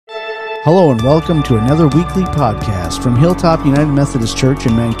Hello and welcome to another weekly podcast from Hilltop United Methodist Church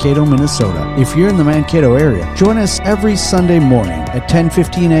in Mankato, Minnesota. If you're in the Mankato area, join us every Sunday morning at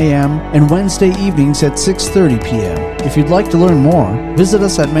 10:15 a.m. and Wednesday evenings at 6:30 p.m. If you'd like to learn more, visit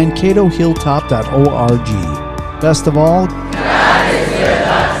us at mankatohilltop.org. Best of all, God is with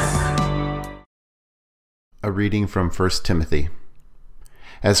us. A reading from 1 Timothy.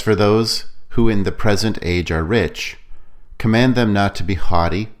 As for those who in the present age are rich, command them not to be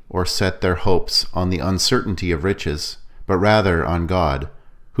haughty or set their hopes on the uncertainty of riches, but rather on God,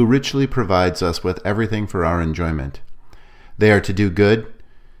 who richly provides us with everything for our enjoyment. They are to do good,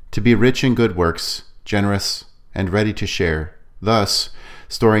 to be rich in good works, generous, and ready to share, thus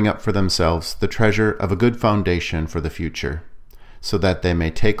storing up for themselves the treasure of a good foundation for the future, so that they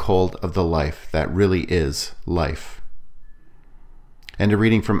may take hold of the life that really is life. And a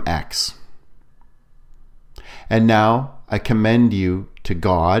reading from Acts. And now I commend you to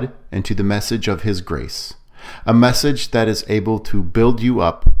God and to the message of His grace, a message that is able to build you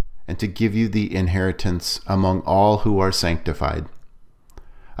up and to give you the inheritance among all who are sanctified.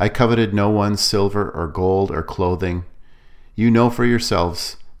 I coveted no one's silver or gold or clothing. You know for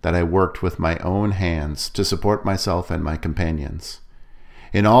yourselves that I worked with my own hands to support myself and my companions.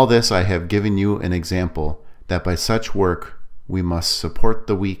 In all this I have given you an example that by such work we must support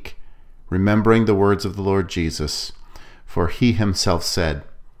the weak, remembering the words of the Lord Jesus, for He Himself said,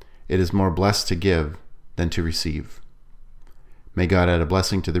 "It is more blessed to give than to receive." May God add a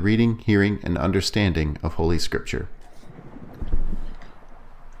blessing to the reading, hearing, and understanding of Holy Scripture.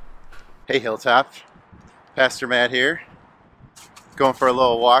 Hey Hilltop, Pastor Matt here, going for a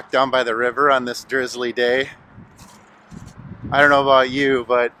little walk down by the river on this drizzly day. I don't know about you,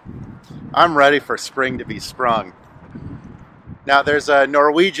 but I'm ready for spring to be sprung. Now there's a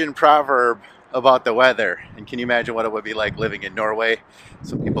Norwegian proverb about the weather, and can you imagine what it would be like living in Norway?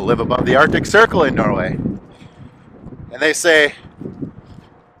 Some people live above the Arctic Circle in Norway, and they say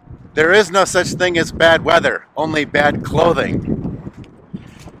there is no such thing as bad weather, only bad clothing.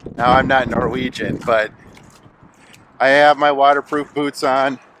 Now I'm not Norwegian, but I have my waterproof boots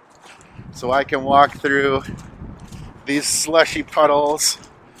on so I can walk through these slushy puddles,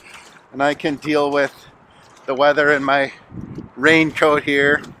 and I can deal with the weather in my raincoat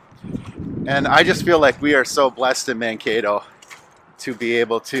here. And I just feel like we are so blessed in Mankato to be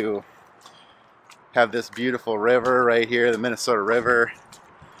able to have this beautiful river right here, the Minnesota River.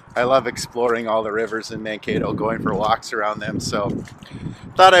 I love exploring all the rivers in Mankato, going for walks around them. So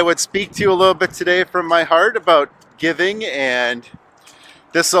thought I would speak to you a little bit today from my heart about giving, and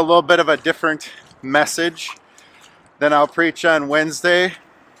this is a little bit of a different message than I'll preach on Wednesday.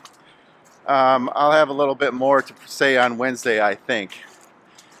 I'll have a little bit more to say on Wednesday, I think.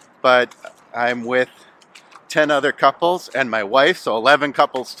 But I'm with 10 other couples and my wife, so 11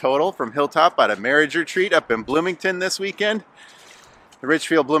 couples total from Hilltop at a marriage retreat up in Bloomington this weekend, the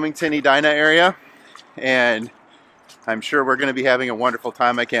Richfield, Bloomington, Edina area. And I'm sure we're going to be having a wonderful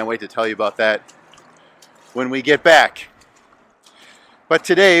time. I can't wait to tell you about that when we get back. But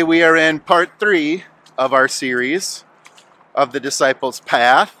today we are in part 3 of our series of the Disciples'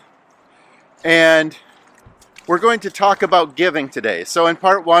 Path. And we're going to talk about giving today. So in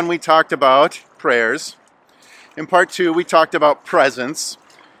part 1, we talked about prayers. In part 2, we talked about presents.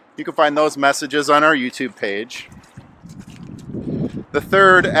 You can find those messages on our YouTube page. The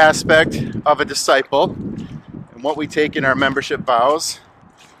third aspect of a disciple, and what we take in our membership vows,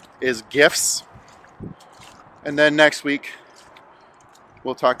 is gifts. And then next week,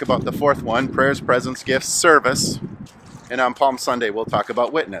 we'll talk about the fourth one, prayers, presents, gifts, service. And on Palm Sunday, we'll talk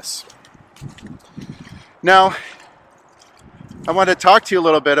about witness. Now, I want to talk to you a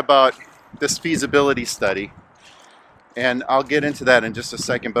little bit about this feasibility study, and I'll get into that in just a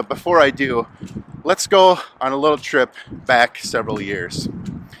second. But before I do, let's go on a little trip back several years.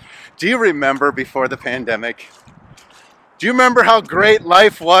 Do you remember before the pandemic? Do you remember how great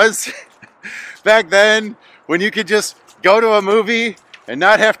life was back then, when you could just go to a movie and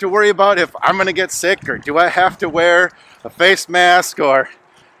not have to worry about if I'm going to get sick, or do I have to wear a face mask, or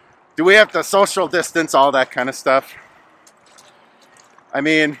do we have to social distance, all that kind of stuff? I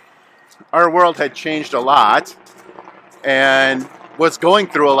mean, our world had changed a lot and was going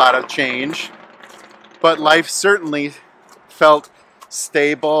through a lot of change, but life certainly felt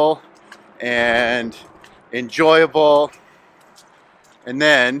stable and enjoyable. And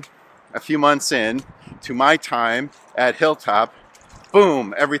then, a few months in to my time at Hilltop,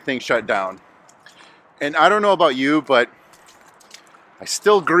 boom, everything shut down. And I don't know about you, but I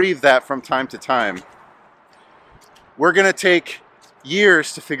still grieve that from time to time. We're going to take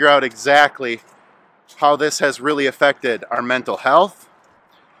years to figure out exactly how this has really affected our mental health,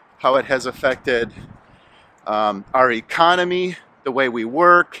 how it has affected our economy, the way we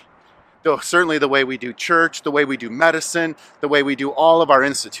work, certainly the way we do church, the way we do medicine, the way we do all of our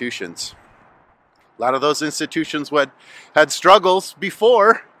institutions. A lot of those institutions had struggles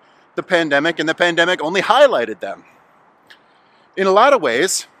before the pandemic, and the pandemic only highlighted them. In a lot of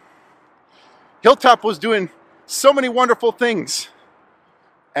ways, Hilltop was doing so many wonderful things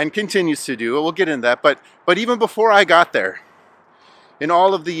and continues to do. We'll get into that. But even before I got there, in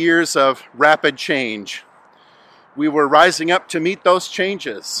all of the years of rapid change, we were rising up to meet those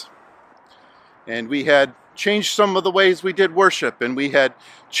changes. And we had changed some of the ways we did worship, and we had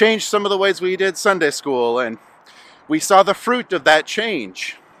changed some of the ways we did Sunday school, and we saw the fruit of that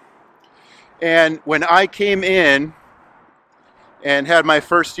change. And when I came in and had my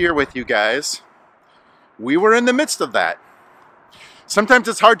first year with you guys, we were in the midst of that. Sometimes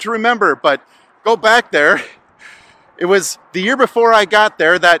it's hard to remember, but go back there. It was the year before I got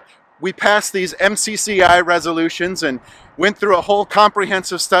there that we passed these MCCI resolutions and went through a whole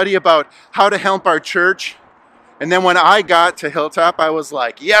comprehensive study about how to help our church. And then when I got to Hilltop, I was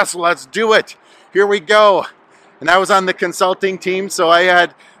like, yes, let's do it. Here we go. And I was on the consulting team, so I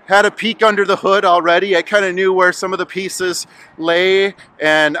had a peek under the hood already. I kind of knew where some of the pieces lay,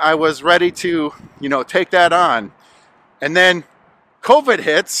 and I was ready to, take that on. And then COVID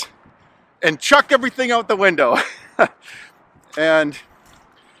hits and chuck everything out the window. And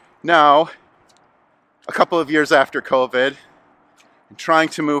now, a couple of years after COVID, I'm trying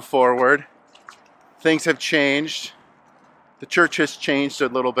to move forward. Things have changed. The church has changed a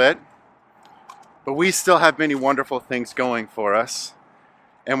little bit. But we still have many wonderful things going for us.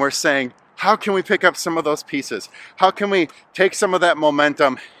 And we're saying, how can we pick up some of those pieces? How can we take some of that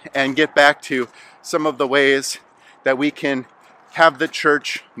momentum and get back to some of the ways that we can have the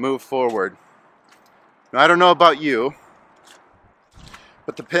church move forward? Now, I don't know about you,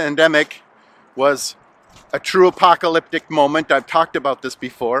 but the pandemic was a true apocalyptic moment. I've talked about this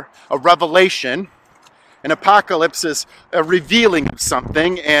before. A revelation. An apocalypse is a revealing of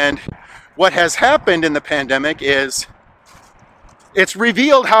something. And what has happened in the pandemic is it's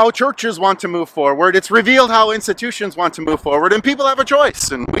revealed how churches want to move forward. It's revealed how institutions want to move forward. And people have a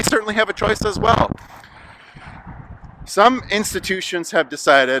choice. And we certainly have a choice as well. Some institutions have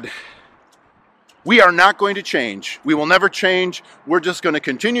decided, we are not going to change. We will never change. We're just going to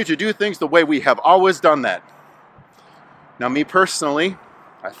continue to do things the way we have always done that. Now, me personally,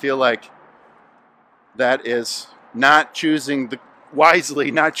 I feel like that is not choosing wisely,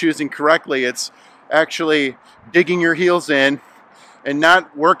 not choosing correctly. It's actually digging your heels in and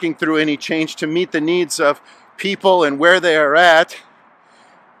not working through any change to meet the needs of people and where they are at.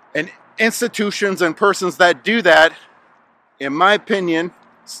 And institutions and persons that do that, in my opinion,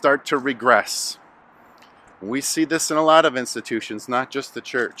 start to regress. We see this in a lot of institutions, not just the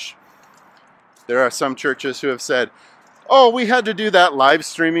church. There are some churches who have said, we had to do that live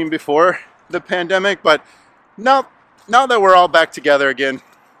streaming before the pandemic, but now that we're all back together again,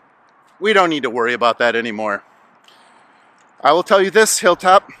 we don't need to worry about that anymore. I will tell you this,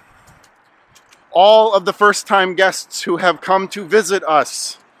 Hilltop, all of the first-time guests who have come to visit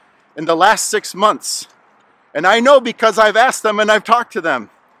us in the last 6 months, and I know because I've asked them and I've talked to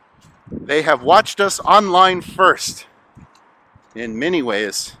them, they have watched us online first. In many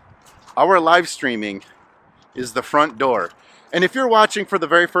ways, our live streaming is the front door. And if you're watching for the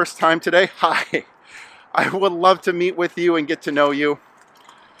very first time today, hi. I would love to meet with you and get to know you.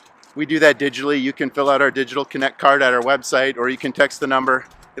 We do that digitally. You can fill out our digital Connect card at our website, or you can text the number.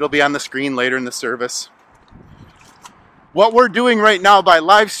 It'll be on the screen later in the service. What we're doing right now by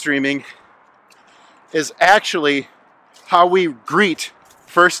live streaming is actually how we greet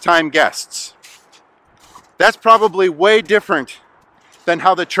first-time guests. That's probably way different than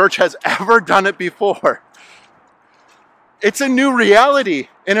how the church has ever done it before. It's a new reality,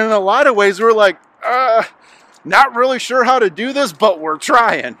 and in a lot of ways we're like, not really sure how to do this, but we're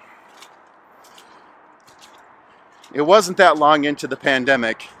trying. It wasn't that long into the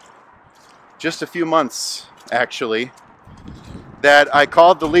pandemic, just a few months actually, that I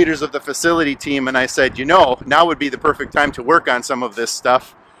called the leaders of the facility team and I said, now would be the perfect time to work on some of this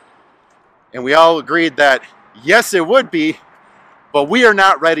stuff. And we all agreed that, yes, it would be, but we are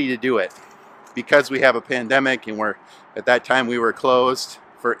not ready to do it because we have a pandemic and at that time we were closed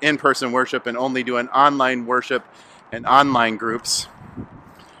for in-person worship and only doing online worship and online groups.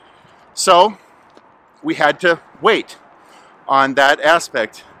 So we had to wait on that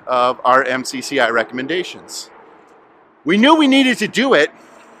aspect of our MCCI recommendations. We knew we needed to do it,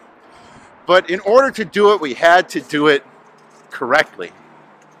 but in order to do it, we had to do it correctly.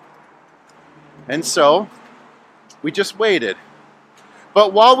 And so we just waited.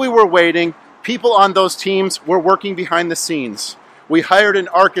 But while we were waiting, people on those teams were working behind the scenes. We hired an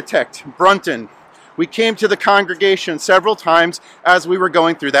architect, Brunton. We came to the congregation several times as we were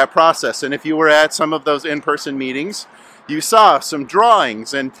going through that process. And if you were at some of those in-person meetings, you saw some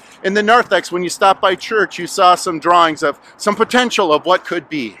drawings. And in the narthex, when you stopped by church, you saw some drawings of some potential of what could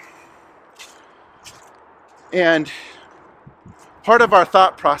be. And part of our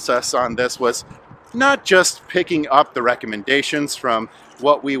thought process on this was not just picking up the recommendations from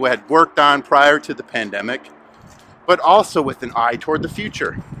what we had worked on prior to the pandemic, but also with an eye toward the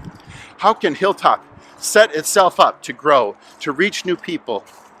future. How can Hilltop set itself up to grow, to reach new people,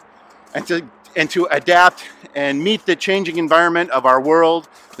 and to adapt and meet the changing environment of our world,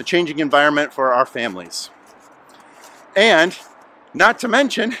 the changing environment for our families? And not to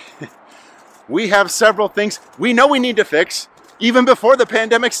mention, we have several things we know we need to fix even before the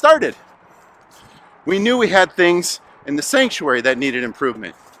pandemic started. We knew we had things in the sanctuary that needed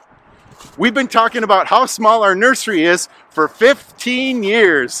improvement. We've been talking about how small our nursery is for 15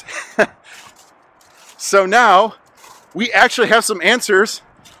 years. So now we actually have some answers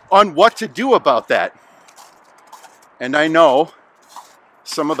on what to do about that. And I know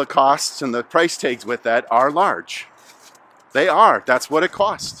some of the costs and the price tags with that are large. They are. That's what it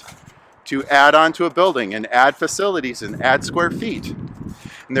costs to add on to a building and add facilities and add square feet.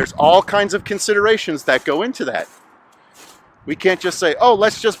 And there's all kinds of considerations that go into that. We can't just say, oh,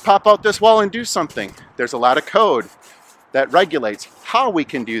 let's just pop out this wall and do something. There's a lot of code that regulates how we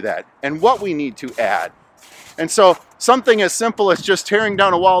can do that and what we need to add. And so something as simple as just tearing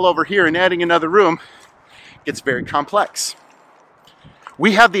down a wall over here and adding another room gets very complex.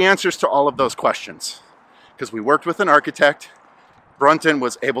 We have the answers to all of those questions because we worked with an architect. Brunton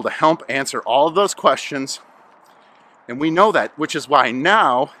was able to help answer all of those questions. And we know that, which is why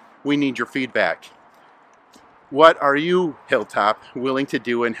now we need your feedback. What are you, Hilltop, willing to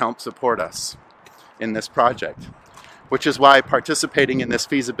do and help support us in this project? Which is why participating in this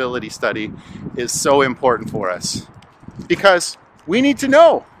feasibility study is so important for us. Because we need to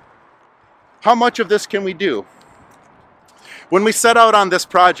know, how much of this can we do? When we set out on this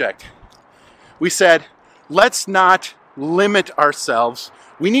project, we said, let's not limit ourselves.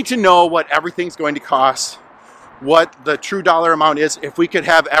 We need to know what everything's going to cost, what the true dollar amount is if we could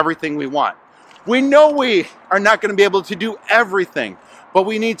have everything we want. We know we are not going to be able to do everything, but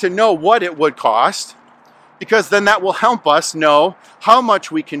we need to know what it would cost, because then that will help us know how much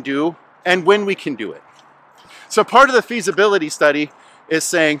we can do and when we can do it. So part of the feasibility study is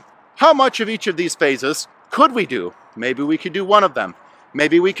saying, how much of each of these phases could we do? Maybe we could do one of them.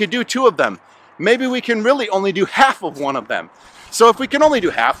 Maybe we could do two of them. Maybe we can really only do half of one of them. So if we can only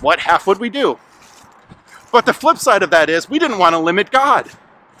do half, what half would we do? But the flip side of that is we didn't want to limit God.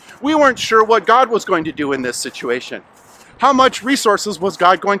 We weren't sure what God was going to do in this situation. How much resources was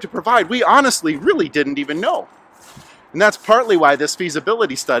God going to provide? We honestly really didn't even know. And that's partly why this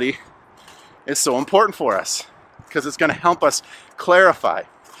feasibility study is so important for us, because it's going to help us clarify.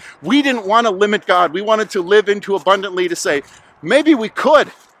 We didn't want to limit God. We wanted to live into abundantly to say, maybe we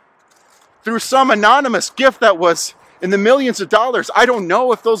could, through some anonymous gift that was in the millions of dollars. I don't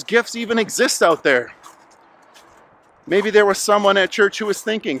know if those gifts even exist out there. Maybe there was someone at church who was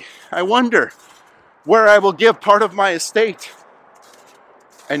thinking, I wonder where I will give part of my estate.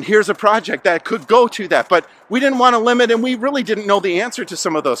 And here's a project that could go to that. But we didn't want to limit, and we really didn't know the answer to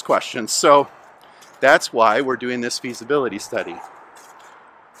some of those questions. So that's why we're doing this feasibility study.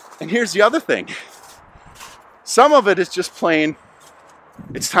 And here's the other thing. Some of it is just plain,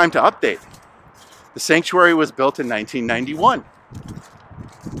 it's time to update. The sanctuary was built in 1991.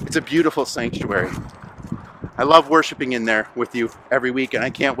 It's a beautiful sanctuary. I love worshiping in there with you every week, and I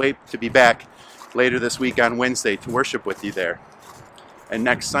can't wait to be back later this week on Wednesday to worship with you there, and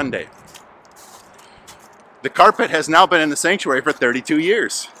next Sunday. The carpet has now been in the sanctuary for 32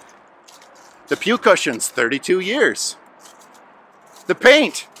 years. The pew cushions, 32 years. The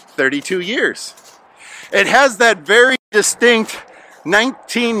paint, 32 years. It has that very distinct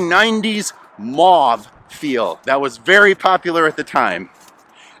 1990s mauve feel that was very popular at the time.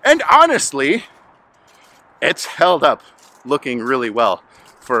 And honestly, it's held up looking really well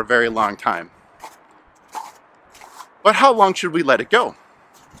for a very long time. But how long should we let it go?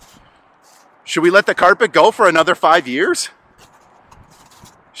 Should we let the carpet go for another 5 years?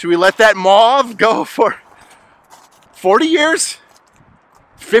 Should we let that mauve go for 40 years?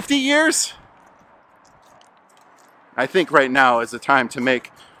 50 years? I think right now is the time to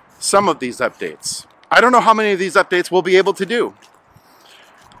make some of these updates. I don't know how many of these updates we'll be able to do.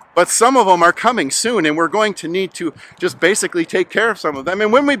 But some of them are coming soon, and we're going to need to just basically take care of some of them.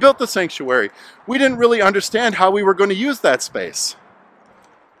 And when we built the sanctuary, we didn't really understand how we were going to use that space.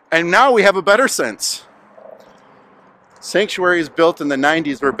 And now we have a better sense. Sanctuaries built in the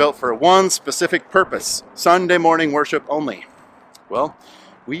 90s were built for one specific purpose: Sunday morning worship only. Well,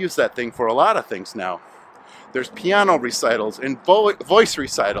 we use that thing for a lot of things now. There's piano recitals and voice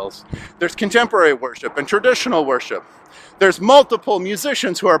recitals. There's contemporary worship and traditional worship. There's multiple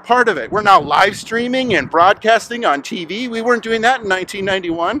musicians who are part of it. We're now live streaming and broadcasting on TV. We weren't doing that in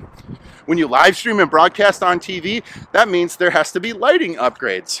 1991. When you live stream and broadcast on TV, that means there has to be lighting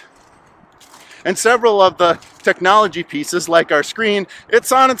upgrades. And several of the technology pieces, like our screen,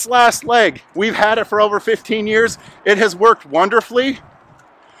 it's on its last leg. We've had it for over 15 years. It has worked wonderfully.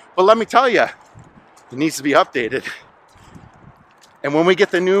 But let me tell you, it needs to be updated. And when we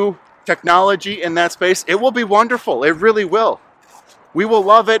get the new technology in that space, it will be wonderful. It really will. We will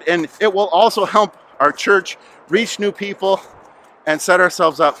love it, and it will also help our church reach new people and set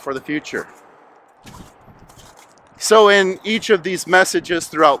ourselves up for the future. So in each of these messages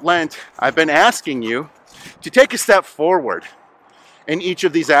throughout Lent, I've been asking you to take a step forward in each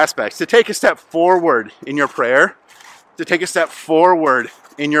of these aspects, to take a step forward in your prayer, to take a step forward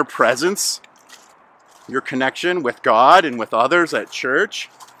in your presence, your connection with God and with others at church.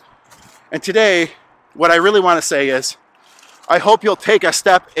 And today, what I really want to say is, I hope you'll take a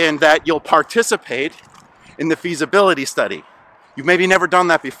step in that you'll participate in the feasibility study. You've maybe never done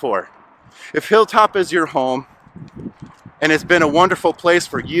that before. If Hilltop is your home, and it's been a wonderful place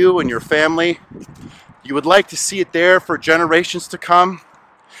for you and your family, you would like to see it there for generations to come.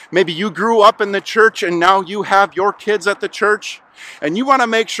 Maybe you grew up in the church and now you have your kids at the church, and you want to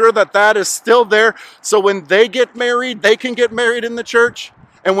make sure that that is still there, so when they get married, they can get married in the church,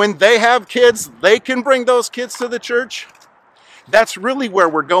 and when they have kids, they can bring those kids to the church. That's really where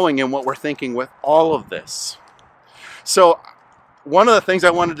we're going and what we're thinking with all of this. So one of the things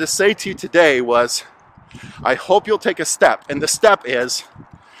I wanted to say to you today was, I hope you'll take a step, and the step is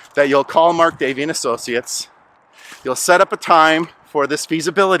that you'll call Mark Davey and Associates. You'll set up a time for this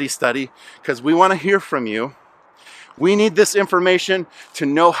feasibility study, because we want to hear from you. We need this information to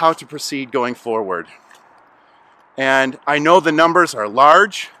know how to proceed going forward. And I know the numbers are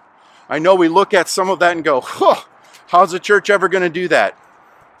large. I know we look at some of that and go, how's the church ever going to do that?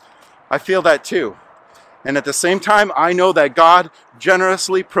 I feel that too. And at the same time, I know that God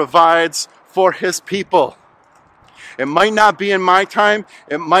generously provides for his people. It might not be in my time.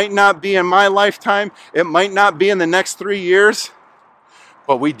 It might not be in my lifetime. It might not be in the next 3 years.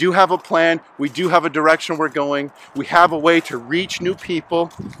 But we do have a plan. We do have a direction we're going. We have a way to reach new people,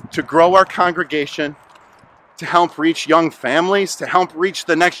 to grow our congregation, to help reach young families, to help reach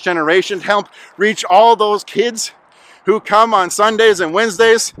the next generation, to help reach all those kids who come on Sundays and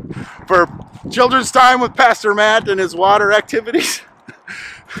Wednesdays for children's time with Pastor Matt and his water activities.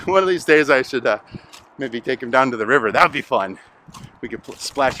 One of these days I should maybe take him down to the river. That would be fun. We could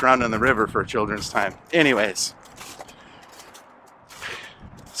splash around in the river for children's time. Anyways.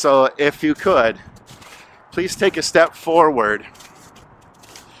 So if you could, please take a step forward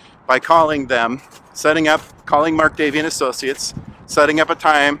by calling them, calling Mark Davey and Associates, setting up a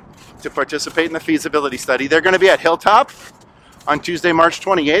time to participate in the feasibility study. They're going to be at Hilltop on Tuesday, March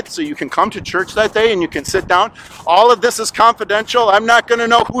 28th, so you can come to church that day and you can sit down. All of this is confidential. I'm not going to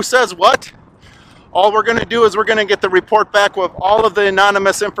know who says what. All we're going to do is we're going to get the report back with all of the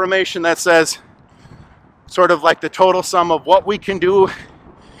anonymous information that says sort of like the total sum of what we can do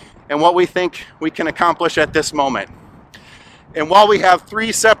and what we think we can accomplish at this moment. And while we have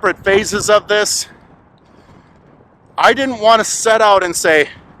 3 separate phases of this, I didn't want to set out and say,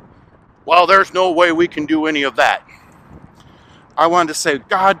 well, there's no way we can do any of that. I wanted to say,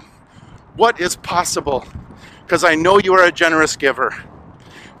 God, what is possible? Because I know you are a generous giver.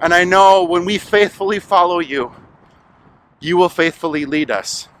 And I know when we faithfully follow you, you will faithfully lead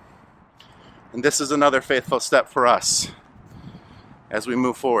us. And this is another faithful step for us as we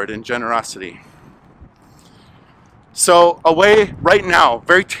move forward in generosity. So a way right now,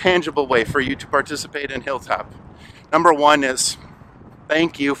 very tangible way for you to participate in Hilltop. Number 1 is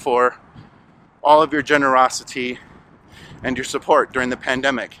thank you for all of your generosity and your support during the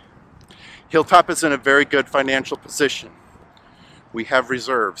pandemic. Hilltop is in a very good financial position. We have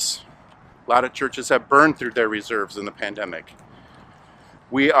reserves. A lot of churches have burned through their reserves in the pandemic.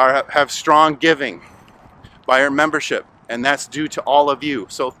 We have strong giving by our membership, and that's due to all of you.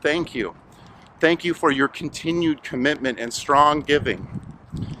 So thank you. Thank you for your continued commitment and strong giving.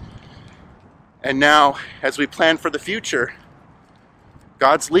 And now, as we plan for the future,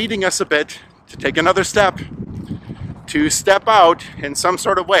 God's leading us a bit to take another step, to step out in some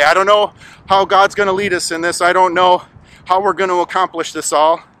sort of way. I don't know how God's going to lead us in this. I don't know how we're going to accomplish this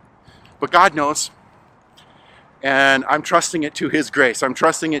all, but God knows. And I'm trusting it to His grace. I'm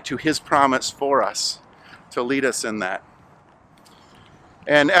trusting it to His promise for us to lead us in that.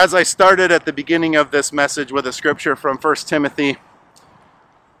 And as I started at the beginning of this message with a scripture from 1 Timothy,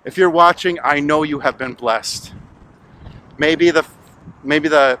 if you're watching, I know you have been blessed. Maybe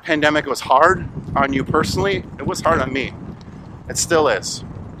the pandemic was hard on you personally. It was hard on me. It still is.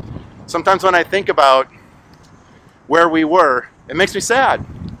 Sometimes when I think about where we were, it makes me sad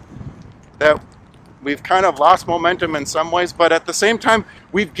that we've kind of lost momentum in some ways, but at the same time,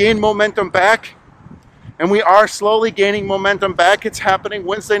 we've gained momentum back, and we are slowly gaining momentum back. It's happening.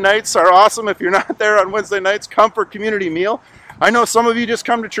 Wednesday nights are awesome. If you're not there on Wednesday nights, come for community meal. I know some of you just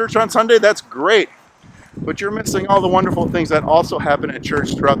come to church on Sunday. That's great. But you're missing all the wonderful things that also happen at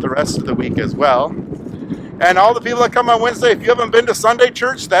church throughout the rest of the week as well. And all the people that come on Wednesday, if you haven't been to Sunday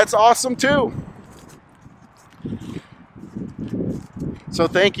church, that's awesome too. So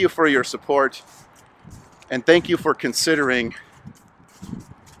thank you for your support. And thank you for considering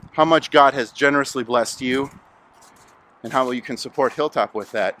how much God has generously blessed you and how you can support Hilltop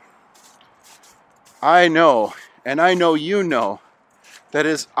with that. I know, and I know you know, that it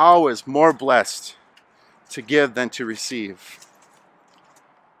is always more blessed to give than to receive.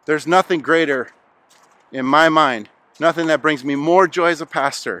 There's nothing greater in my mind, nothing that brings me more joy as a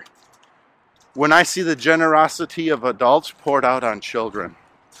pastor when I see the generosity of adults poured out on children.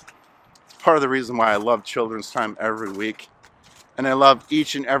 Part of the reason why I love children's time every week. And I love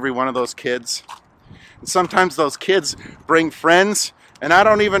each and every one of those kids. And sometimes those kids bring friends, and I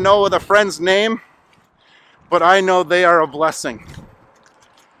don't even know the friend's name, but I know they are a blessing.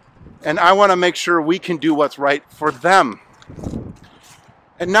 And I want to make sure we can do what's right for them.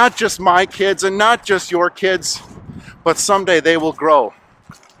 And not just my kids and not just your kids, but someday they will grow.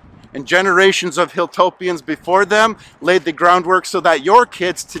 And generations of Hilltopians before them laid the groundwork so that your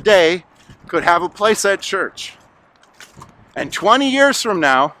kids today could have a place at church. And 20 years from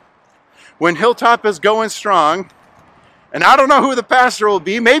now, when Hilltop is going strong, and I don't know who the pastor will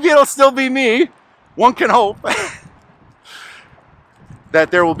be, maybe it'll still be me, one can hope,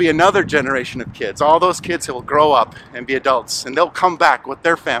 that there will be another generation of kids. All those kids will grow up and be adults, and they'll come back with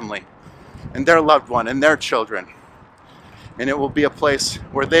their family and their loved one and their children. And it will be a place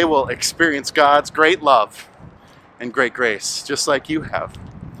where they will experience God's great love and great grace, just like you have.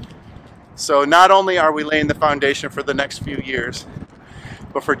 So not only are we laying the foundation for the next few years,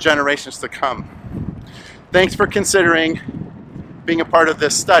 but for generations to come. Thanks for considering being a part of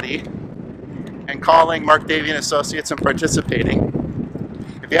this study and calling Mark Davey & Associates and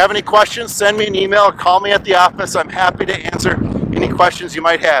participating. If you have any questions, send me an email or call me at the office. I'm happy to answer any questions you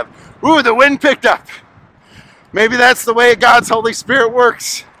might have. Ooh, the wind picked up. Maybe that's the way God's Holy Spirit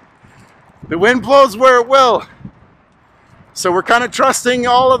works. The wind blows where it will. So we're kind of trusting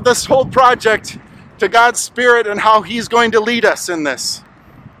all of this whole project to God's Spirit and how He's going to lead us in this.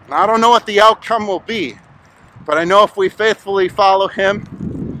 And I don't know what the outcome will be, but I know if we faithfully follow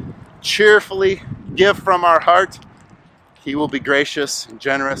Him, cheerfully give from our heart, He will be gracious and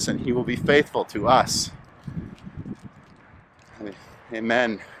generous, and He will be faithful to us.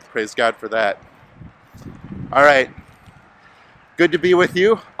 Amen. Praise God for that. All right. Good to be with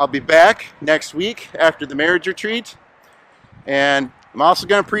you. I'll be back next week after the marriage retreat. And I'm also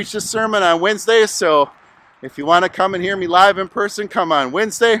going to preach this sermon on Wednesday, so if you want to come and hear me live in person, come on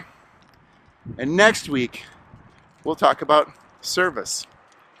Wednesday. And next week, we'll talk about service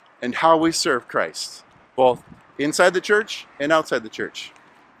and how we serve Christ, both inside the church and outside the church.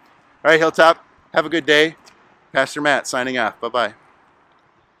 All right, Hilltop, have a good day. Pastor Matt signing off. Bye-bye.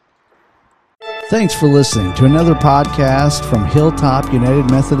 Thanks for listening to another podcast from Hilltop United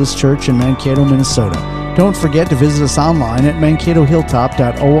Methodist Church in Mankato, Minnesota. Don't forget to visit us online at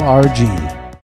mankatohilltop.org.